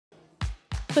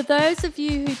For those of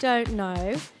you who don't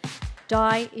know,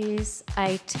 Di is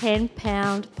a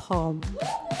 10-pound pom.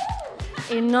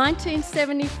 In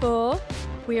 1974,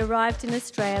 we arrived in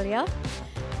Australia.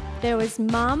 There was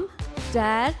Mum,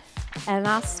 Dad, and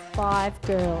us 5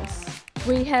 girls.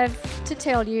 We have to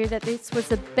tell you that this was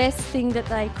the best thing that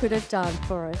they could have done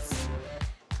for us.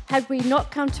 Had we not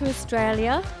come to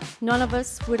Australia, none of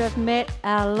us would have met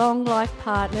our long life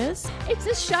partners. It's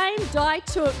a shame Di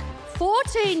took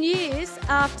 14 years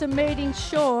after meeting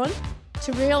Shawn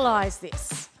to realise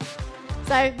this.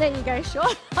 So there you go,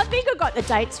 Shawn. I think I got the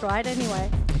dates right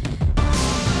anyway.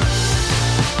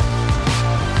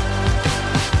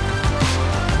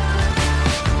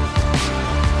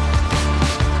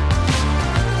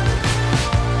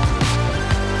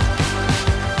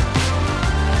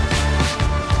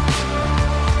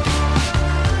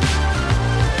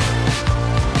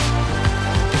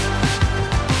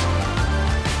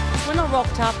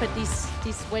 Rocked up at this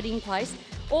wedding place.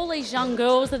 All these young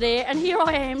girls are there, and here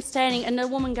I am standing, and the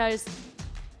woman goes,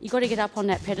 "You got to get up on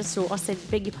that pedestal." I said,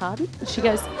 "Beg your pardon?" She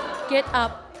goes, "Get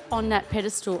up on that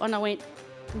pedestal." And I went,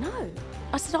 "No."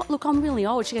 I said, "Oh, look, I'm really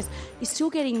old." She goes, "You're still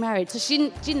getting married." So she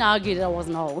didn't argue that I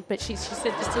wasn't old, but she said,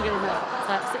 "You're still getting married."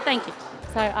 So I said, "Thank you."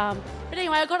 So, but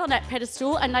anyway, I got on that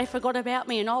pedestal, and they forgot about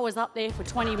me, and I was up there for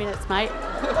 20 minutes, mate.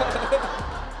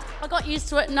 I got used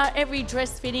to it, and every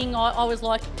dress fitting, I was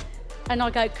like. And I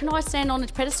go, "Can I stand on the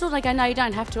pedestal?" And they go, "No, you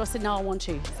don't have to." I said, "No, I want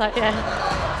to." So, yeah.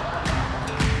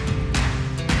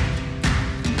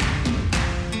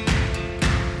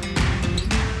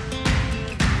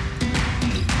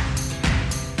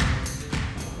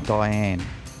 Diane,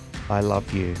 I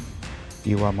love you.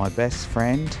 You are my best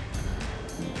friend.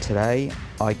 Today,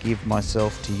 I give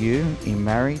myself to you in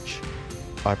marriage.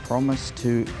 I promise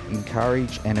to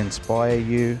encourage and inspire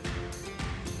you,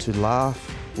 to laugh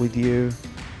with you,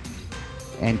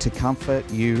 and to comfort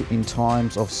you in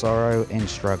times of sorrow and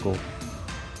struggle.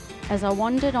 As I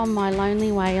wandered on my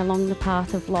lonely way along the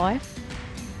path of life,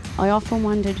 I often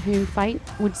wondered whom fate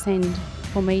would send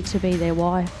for me to be their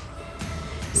wife.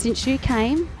 Since you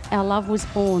came, our love was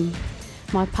born.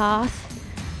 My path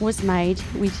was made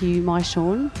with you, my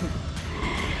Shawn.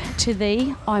 To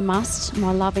thee I must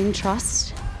my love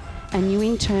entrust, and you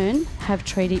in turn have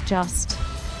treated just.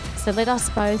 So let us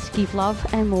both give love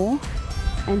and more,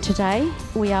 and today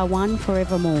we are one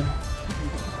forevermore.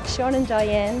 Shawn and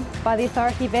Diane, by the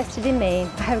authority vested in me,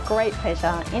 I have great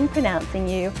pleasure in pronouncing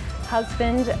you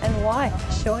husband and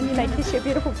wife. Shawn, you may kiss your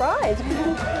beautiful bride.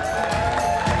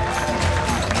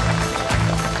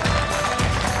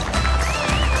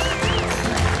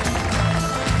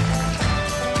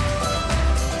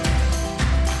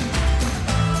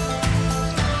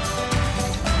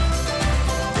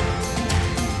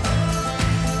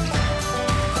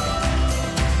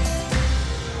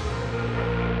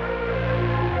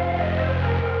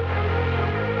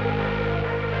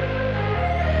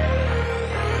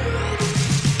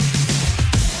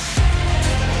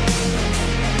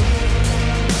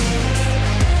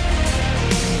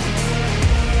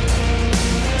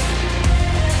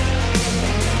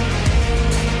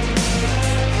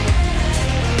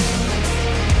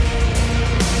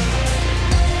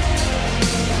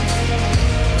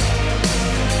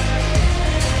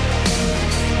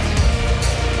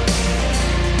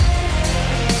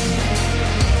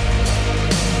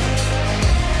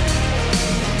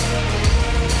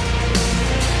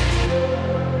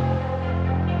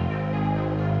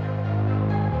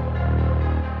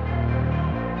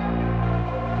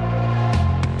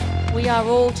 We are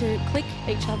all to click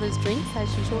each other's drinks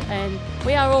as usual, and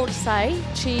we are all to say,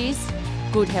 cheers,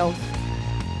 good health.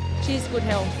 Cheers, good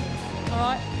health. All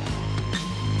right?